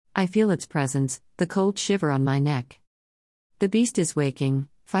I feel its presence, the cold shiver on my neck. The beast is waking,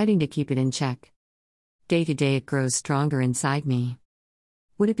 fighting to keep it in check. Day to day it grows stronger inside me.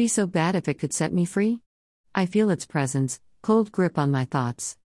 Would it be so bad if it could set me free? I feel its presence, cold grip on my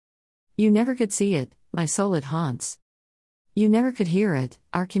thoughts. You never could see it, my soul it haunts. You never could hear it,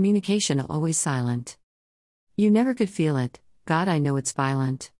 our communication always silent. You never could feel it, God I know it's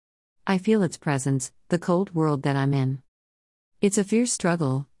violent. I feel its presence, the cold world that I'm in. It's a fierce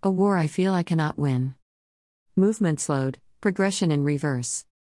struggle, a war I feel I cannot win. Movement slowed, progression in reverse.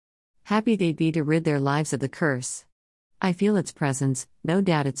 Happy they'd be to rid their lives of the curse. I feel its presence, no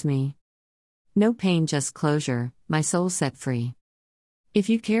doubt it's me. No pain, just closure, my soul set free. If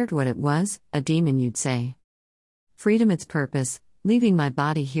you cared what it was, a demon you'd say. Freedom its purpose, leaving my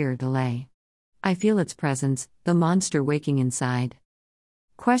body here to lay. I feel its presence, the monster waking inside.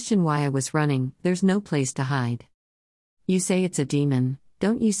 Question why I was running, there's no place to hide. You say it's a demon,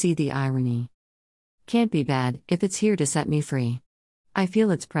 don't you see the irony? Can't be bad, if it's here to set me free. I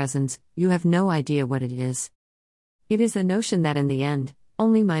feel its presence, you have no idea what it is. It is the notion that in the end,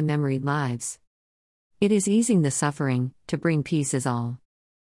 only my memory lives. It is easing the suffering, to bring peace is all.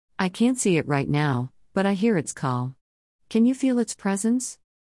 I can't see it right now, but I hear its call. Can you feel its presence?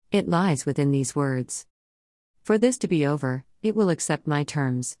 It lies within these words. For this to be over, it will accept my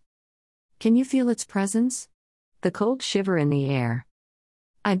terms. Can you feel its presence? The cold shiver in the air.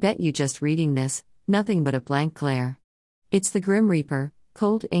 I bet you just reading this, nothing but a blank glare. It's the Grim Reaper,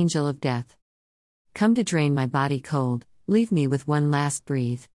 cold angel of death. Come to drain my body cold, leave me with one last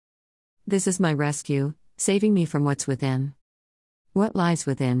breathe. This is my rescue, saving me from what's within. What lies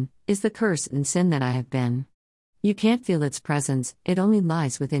within, is the curse and sin that I have been. You can't feel its presence, it only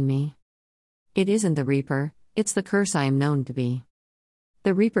lies within me. It isn't the Reaper, it's the curse I am known to be.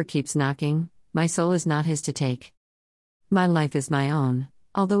 The Reaper keeps knocking, my soul is not his to take. My life is my own,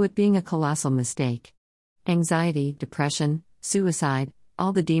 although it being a colossal mistake. Anxiety, depression, suicide,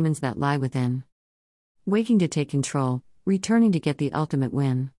 all the demons that lie within. Waking to take control, returning to get the ultimate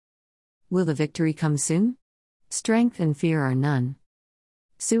win. Will the victory come soon? Strength and fear are none.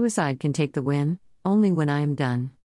 Suicide can take the win, only when I am done.